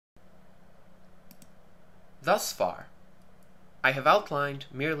Thus far, I have outlined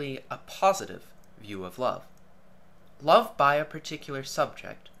merely a positive view of love. Love by a particular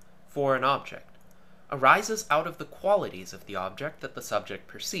subject for an object arises out of the qualities of the object that the subject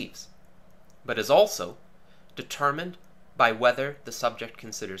perceives, but is also determined by whether the subject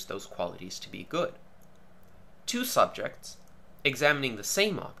considers those qualities to be good. Two subjects, examining the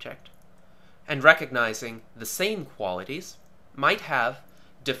same object and recognizing the same qualities, might have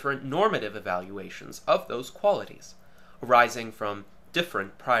different normative evaluations of those qualities, arising from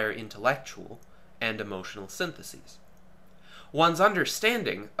different prior intellectual and emotional syntheses. One's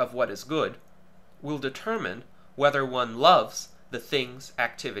understanding of what is good will determine whether one loves the things,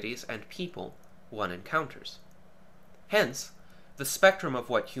 activities, and people one encounters. Hence, the spectrum of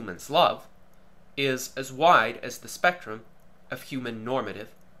what humans love is as wide as the spectrum of human normative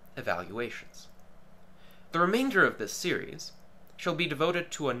evaluations. The remainder of this series shall be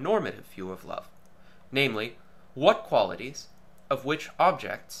devoted to a normative view of love, namely, what qualities of which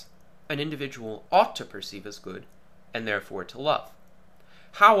objects an individual ought to perceive as good and therefore to love.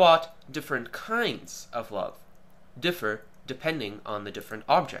 How ought different kinds of love differ depending on the different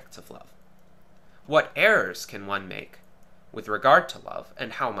objects of love? What errors can one make with regard to love,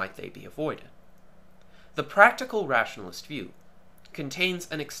 and how might they be avoided? The practical rationalist view contains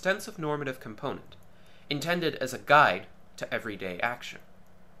an extensive normative component intended as a guide to everyday action.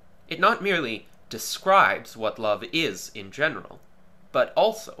 It not merely describes what love is in general, but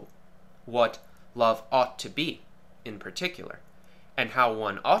also what love ought to be in particular, and how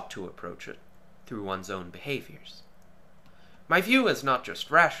one ought to approach it through one's own behaviors. My view is not just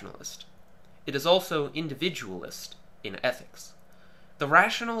rationalist, it is also individualist in ethics. The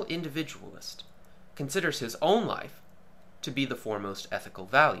rational individualist considers his own life to be the foremost ethical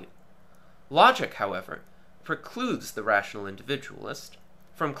value. Logic, however, precludes the rational individualist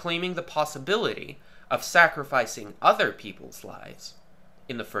from claiming the possibility of sacrificing other people's lives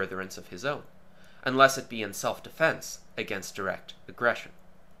in the furtherance of his own, unless it be in self-defense against direct aggression.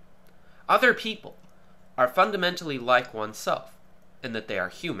 Other people are fundamentally like oneself in that they are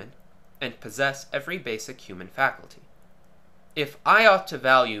human and possess every basic human faculty. If I ought to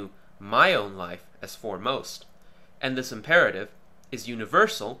value my own life as foremost, and this imperative is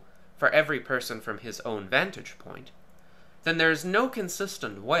universal for every person from his own vantage point, then there is no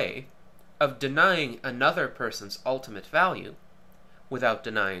consistent way of denying another person's ultimate value without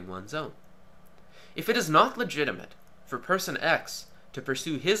denying one's own. If it is not legitimate for person X to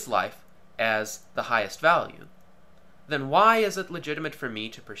pursue his life as the highest value, then why is it legitimate for me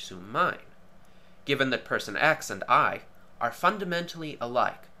to pursue mine, given that person X and I are fundamentally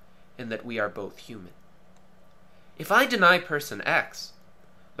alike in that we are both human? If I deny person X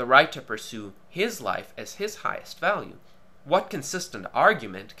the right to pursue his life as his highest value, what consistent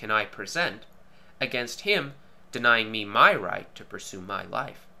argument can I present against him denying me my right to pursue my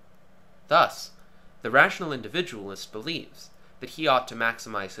life? Thus, the rational individualist believes that he ought to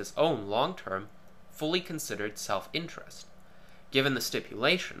maximize his own long-term, fully considered self-interest, given the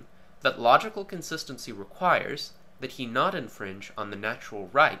stipulation that logical consistency requires that he not infringe on the natural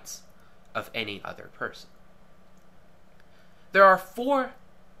rights of any other person. There are four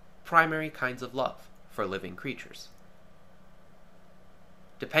primary kinds of love for living creatures,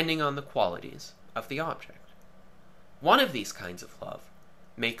 depending on the qualities of the object. One of these kinds of love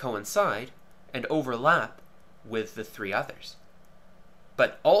may coincide and overlap with the three others,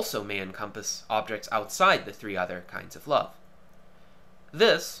 but also may encompass objects outside the three other kinds of love.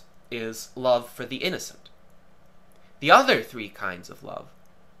 This is love for the innocent. The other three kinds of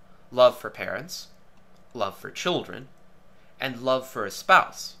love for parents, love for children, and love for a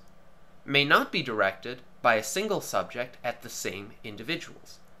spouse, may not be directed by a single subject at the same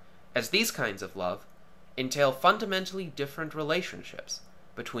individuals, as these kinds of love entail fundamentally different relationships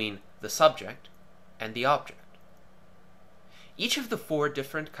between the subject and the object. Each of the four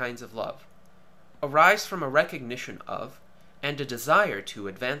different kinds of love arise from a recognition of and a desire to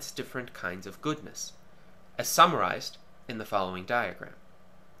advance different kinds of goodness, as summarized in the following diagram.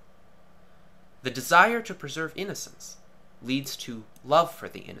 The desire to preserve innocence leads to love for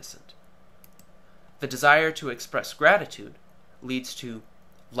the innocent. The desire to express gratitude leads to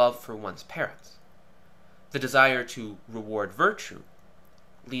love for one's parents. The desire to reward virtue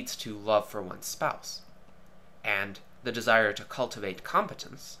leads to love for one's spouse. And the desire to cultivate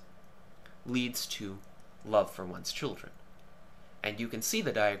competence leads to love for one's children. And you can see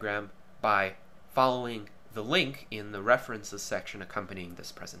the diagram by following the link in the references section accompanying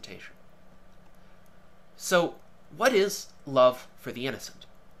this presentation. So, what is love for the innocent?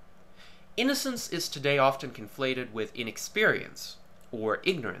 Innocence is today often conflated with inexperience or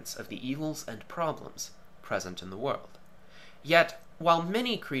ignorance of the evils and problems present in the world. Yet, while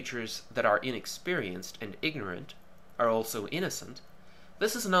many creatures that are inexperienced and ignorant are also innocent,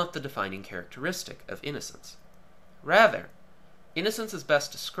 this is not the defining characteristic of innocence. Rather, innocence is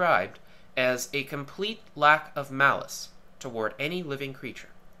best described as a complete lack of malice toward any living creature,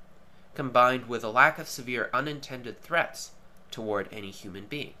 combined with a lack of severe unintended threats toward any human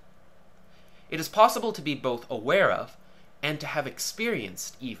being. It is possible to be both aware of and to have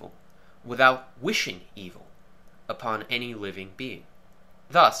experienced evil without wishing evil upon any living being.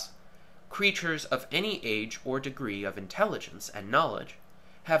 Thus, creatures of any age or degree of intelligence and knowledge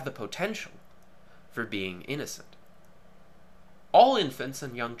have the potential for being innocent. All infants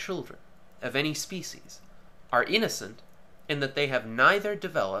and young children of any species are innocent in that they have neither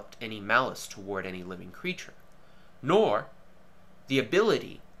developed any malice toward any living creature, nor the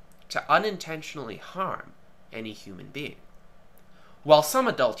ability to unintentionally harm any human being. While some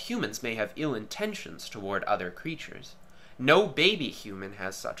adult humans may have ill intentions toward other creatures, no baby human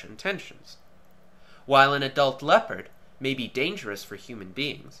has such intentions. While an adult leopard may be dangerous for human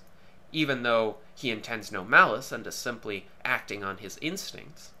beings, even though he intends no malice and is simply acting on his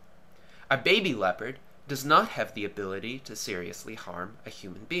instincts, a baby leopard does not have the ability to seriously harm a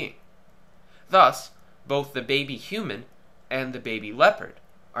human being. Thus, both the baby human and the baby leopard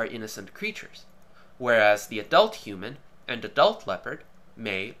are innocent creatures, whereas the adult human and adult leopard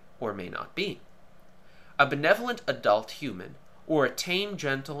may or may not be. A benevolent adult human or a tame,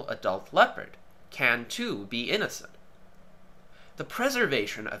 gentle adult leopard can too be innocent. The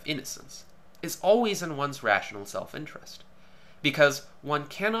preservation of innocence is always in one's rational self-interest, because one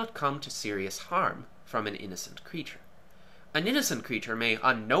cannot come to serious harm from an innocent creature. An innocent creature may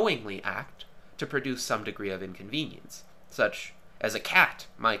unknowingly act to produce some degree of inconvenience, such as a cat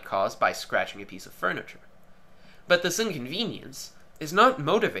might cause by scratching a piece of furniture. But this inconvenience is not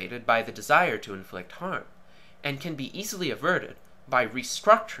motivated by the desire to inflict harm, and can be easily averted by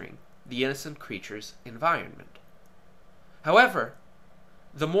restructuring the innocent creature's environment. However,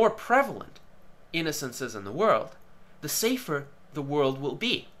 the more prevalent innocence is in the world, the safer the world will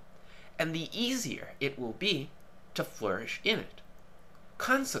be, and the easier it will be to flourish in it.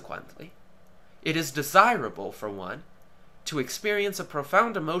 Consequently, it is desirable for one to experience a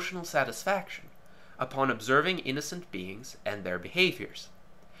profound emotional satisfaction upon observing innocent beings and their behaviors,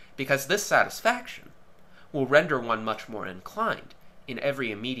 because this satisfaction will render one much more inclined, in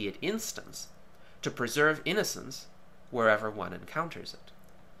every immediate instance, to preserve innocence wherever one encounters it.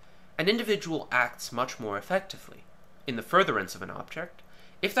 An individual acts much more effectively in the furtherance of an object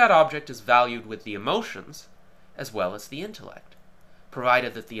if that object is valued with the emotions as well as the intellect,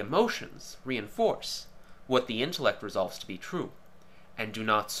 provided that the emotions reinforce what the intellect resolves to be true, and do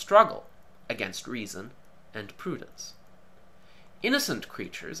not struggle against reason and prudence. Innocent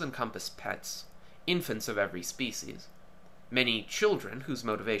creatures encompass pets, infants of every species, many children whose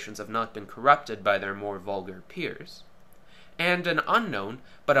motivations have not been corrupted by their more vulgar peers, and an unknown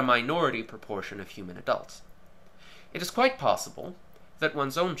but a minority proportion of human adults. It is quite possible that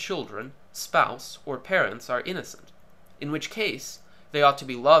one's own children, spouse, or parents are innocent, in which case they ought to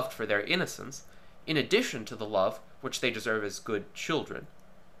be loved for their innocence, in addition to the love which they deserve as good children,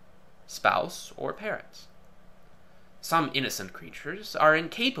 spouse, or parents. Some innocent creatures are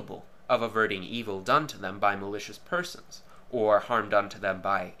incapable of averting evil done to them by malicious persons, or harm done to them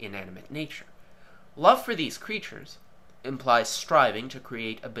by inanimate nature. Love for these creatures implies striving to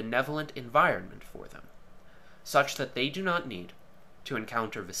create a benevolent environment for them, such that they do not need to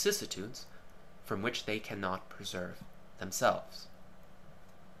encounter vicissitudes from which they cannot preserve themselves.